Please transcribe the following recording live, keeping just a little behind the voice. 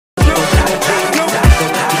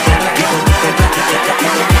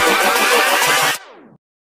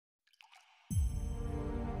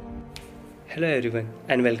Hello everyone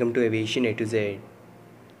and welcome to Aviation A to Z.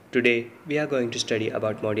 Today we are going to study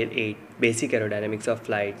about Module 8 Basic Aerodynamics of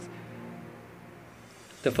Flights.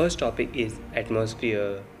 The first topic is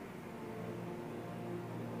atmosphere.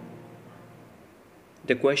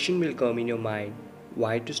 The question will come in your mind,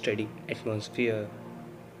 why to study atmosphere?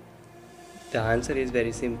 The answer is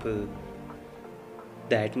very simple.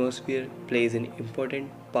 The atmosphere plays an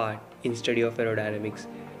important part in study of aerodynamics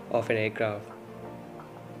of an aircraft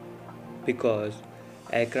because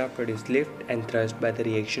aircraft produce lift and thrust by the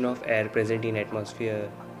reaction of air present in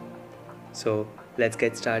atmosphere. So let's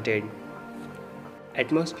get started.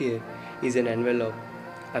 Atmosphere is an envelope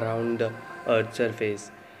around the Earth's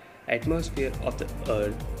surface. Atmosphere of the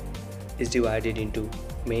Earth is divided into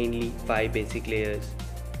mainly 5 basic layers,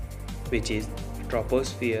 which is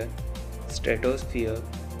troposphere, stratosphere,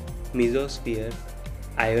 mesosphere,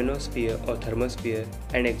 ionosphere or thermosphere,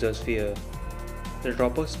 and exosphere. The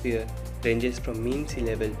troposphere ranges from mean sea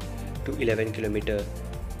level to 11 km,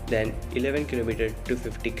 then 11 km to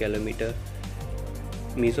 50 km,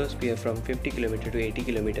 mesosphere from 50 km to 80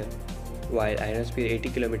 km, while ionosphere 80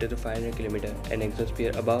 km to 500 km, and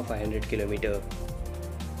exosphere above 500 km.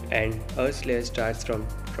 And Earth's layer starts from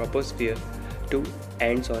troposphere to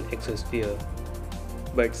ends on exosphere.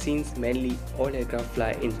 But since mainly all aircraft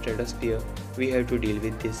fly in stratosphere, we have to deal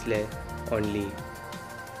with this layer only.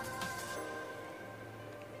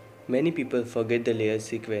 Many people forget the layer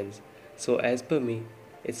sequence, so as per me,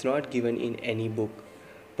 it's not given in any book,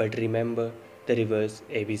 but remember the reverse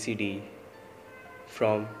ABCD.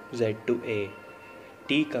 From Z to A.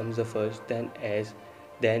 T comes the first, then S,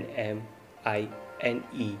 then M, I, and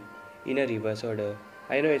E in a reverse order.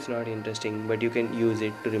 I know it's not interesting, but you can use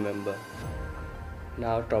it to remember.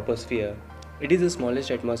 Now troposphere. It is the smallest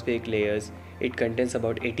atmospheric layers. It contains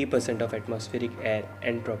about 80% of atmospheric air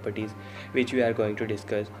and properties, which we are going to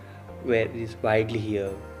discuss, where it is widely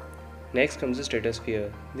here. Next comes the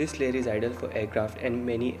stratosphere. This layer is ideal for aircraft, and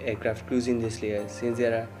many aircraft cruise in this layer since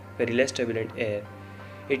there are very less turbulent air.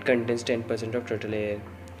 It contains 10% of total air.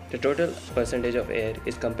 The total percentage of air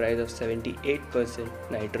is comprised of 78%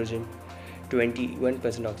 nitrogen,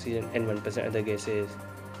 21% oxygen, and 1% other gases.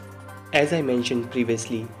 As I mentioned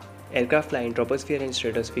previously, aircraft fly in troposphere and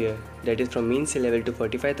stratosphere, that is from mean sea level to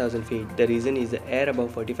 45,000 feet. The reason is the air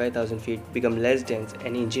above 45,000 feet become less dense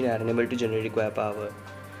and engines are unable to generate required power.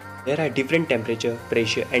 There are different temperature,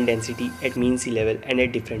 pressure and density at mean sea level and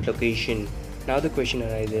at different locations. Now the question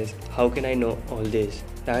arises, how can I know all this?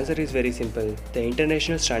 The answer is very simple. The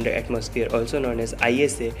International Standard Atmosphere, also known as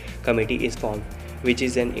ISA committee, is formed, which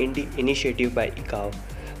is an initiative by ICAO.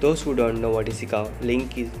 Those who don't know what is ICAO,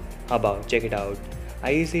 link is above, check it out.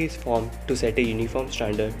 ISA is formed to set a uniform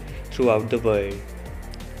standard throughout the world.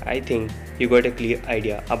 I think you got a clear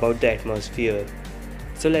idea about the atmosphere.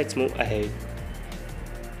 So let's move ahead.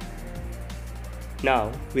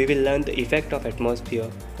 Now we will learn the effect of atmosphere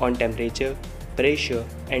on temperature, pressure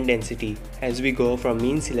and density as we go from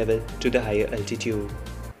mean sea level to the higher altitude.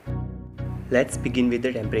 Let's begin with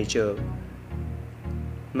the temperature.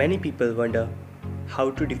 Many people wonder how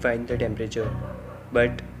to define the temperature,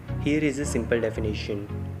 but here is a simple definition.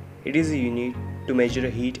 It is a unit to measure a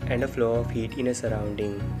heat and a flow of heat in a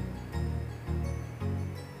surrounding.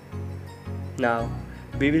 Now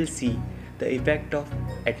we will see the effect of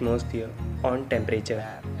atmosphere on temperature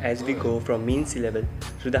as we go from mean sea level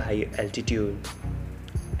to the higher altitude.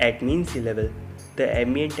 At mean sea level, the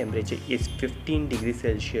ambient temperature is 15 degrees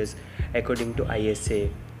Celsius according to ISA.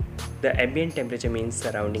 The ambient temperature means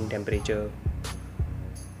surrounding temperature.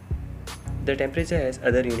 The temperature has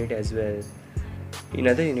other unit as well. In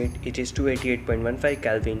other unit, it is 288.15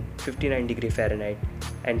 Kelvin, 59 degree Fahrenheit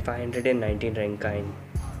and 519 Rankine.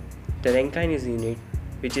 The Rankine is a unit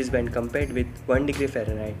which is when compared with 1 degree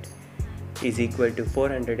Fahrenheit is equal to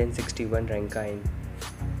 461 Rankine.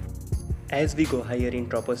 As we go higher in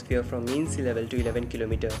troposphere from mean sea level to 11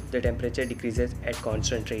 km, the temperature decreases at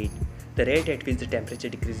constant rate. The rate at which the temperature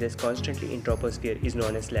decreases constantly in troposphere is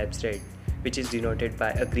known as lapse rate, which is denoted by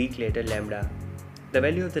a Greek letter lambda. The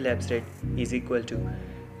value of the lapse rate is equal to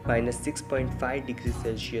minus 6.5 degrees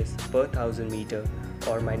Celsius per 1000 meter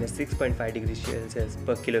or minus 6.5 degrees Celsius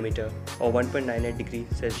per kilometer or 1.98 degrees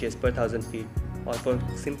Celsius per 1000 feet, or for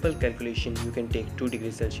simple calculation you can take 2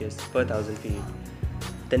 degrees Celsius per 1000 feet.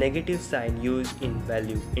 The negative sign used in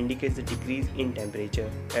value indicates the decrease in temperature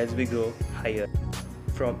as we grow higher.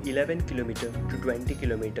 From 11 km to 20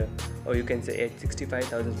 km, or you can say at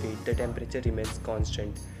 65,000 feet, the temperature remains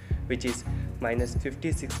constant, which is minus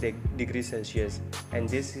 56 degrees Celsius, and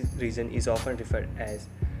this region is often referred as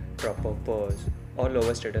troposphere or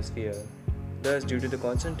lower stratosphere. Thus, due to the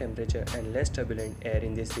constant temperature and less turbulent air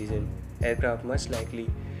in this region, aircraft much likely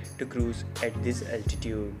to cruise at this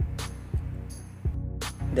altitude.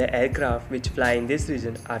 The aircraft which fly in this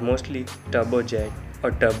region are mostly turbojet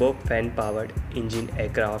or turbofan powered engine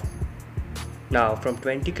aircraft. Now, from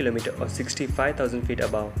 20 km or 65,000 feet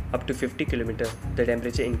above up to 50 km, the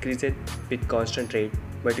temperature increases with constant rate,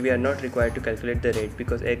 but we are not required to calculate the rate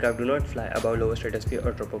because aircraft do not fly above lower stratosphere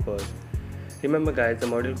or troposphere. Remember guys, the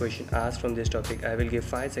model question asked from this topic, I will give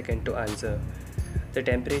 5 seconds to answer. The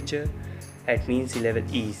temperature at mean sea level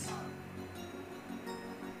is.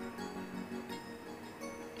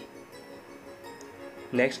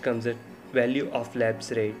 Next comes the value of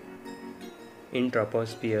lapse rate in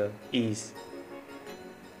troposphere is.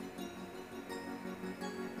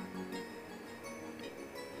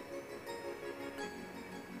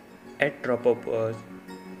 At troposphere,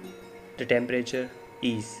 the temperature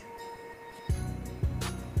is.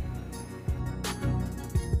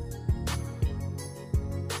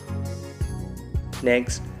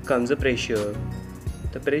 Next comes the pressure.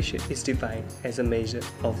 The pressure is defined as a measure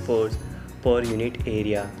of force per unit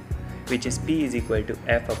area, which is P is equal to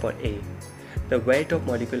F upon A. The weight of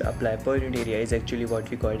molecule applied per unit area is actually what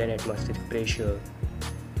we call an atmospheric pressure.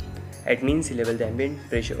 At mean sea level, the ambient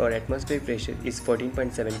pressure or atmospheric pressure is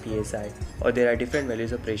 14.7 psi, or there are different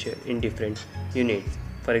values of pressure in different units.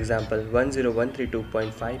 For example,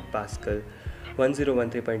 10132.5 Pascal,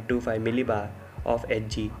 1013.25 millibar of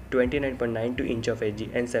Hg, 29.92 inch of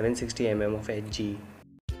Hg and 760 mm of Hg.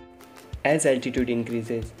 As altitude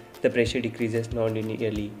increases, the pressure decreases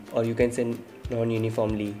non-linearly, or you can say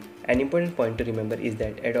non-uniformly. An important point to remember is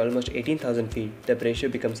that at almost 18,000 feet, the pressure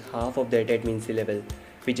becomes half of that at mean sea level,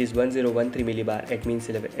 which is 1013 millibar at mean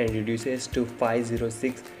sea level and reduces to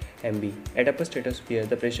 506 MB. At upper stratosphere,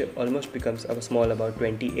 the pressure almost becomes a small about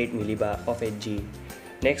 28 millibar of Hg.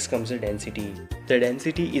 Next comes the density. The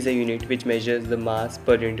density is a unit which measures the mass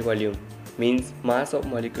per unit volume, means mass of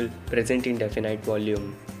molecule present in definite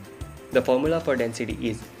volume. The formula for density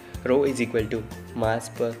is ρ is equal to mass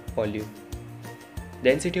per volume.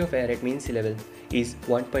 Density of air at mean sea level is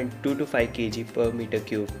 1.225 kg per meter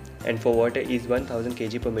cube, and for water is 1000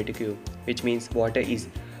 kg per meter cube, which means water is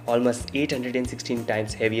almost 816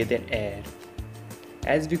 times heavier than air.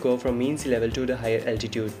 As we go from mean sea level to the higher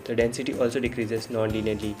altitude, the density also decreases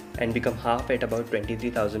non-linearly and become half at about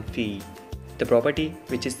 23,000 feet. The property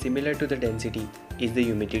which is similar to the density is the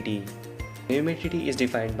humidity. Humidity is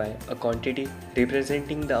defined by a quantity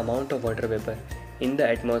representing the amount of water vapor in the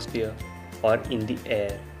atmosphere or in the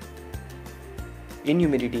air. In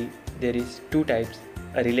humidity, there is two types,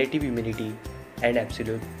 a relative humidity and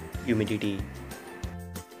absolute humidity.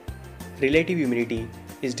 Relative humidity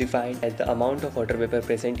is defined as the amount of water vapor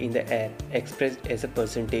present in the air expressed as a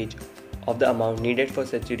percentage of the amount needed for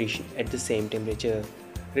saturation at the same temperature.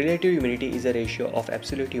 Relative humidity is a ratio of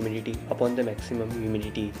absolute humidity upon the maximum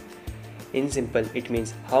humidity. In simple, it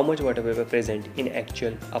means how much water vapor present in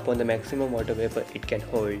actual upon the maximum water vapor it can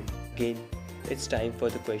hold. Again, it's time for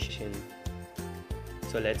the question.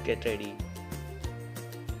 So let's get ready.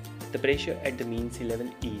 The pressure at the mean sea level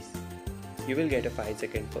is. You will get a 5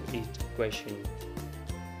 seconds for each question.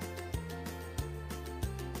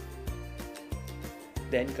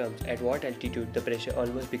 Then comes at what altitude the pressure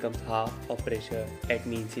almost becomes half of pressure at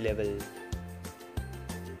mean sea level.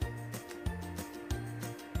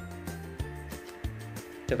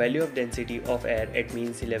 The value of density of air at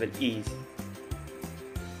mean sea level is.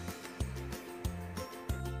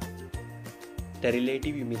 The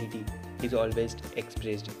relative humidity is always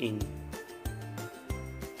expressed in.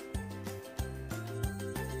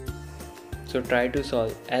 So try to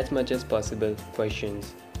solve as much as possible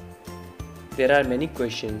questions. There are many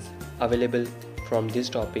questions available from this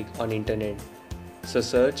topic on internet. So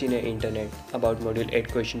search in the internet about module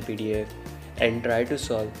 8 question PDF and try to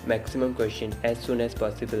solve maximum question as soon as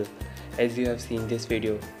possible. As you have seen this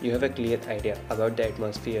video, you have a clear idea about the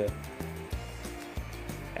atmosphere.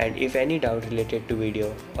 And if any doubt related to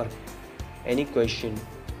video or any question,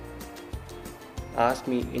 ask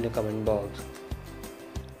me in the comment box.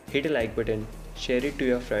 Hit a like button, share it to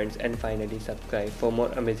your friends and finally subscribe for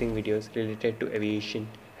more amazing videos related to aviation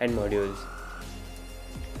and modules.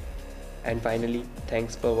 And finally,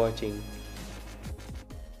 thanks for watching.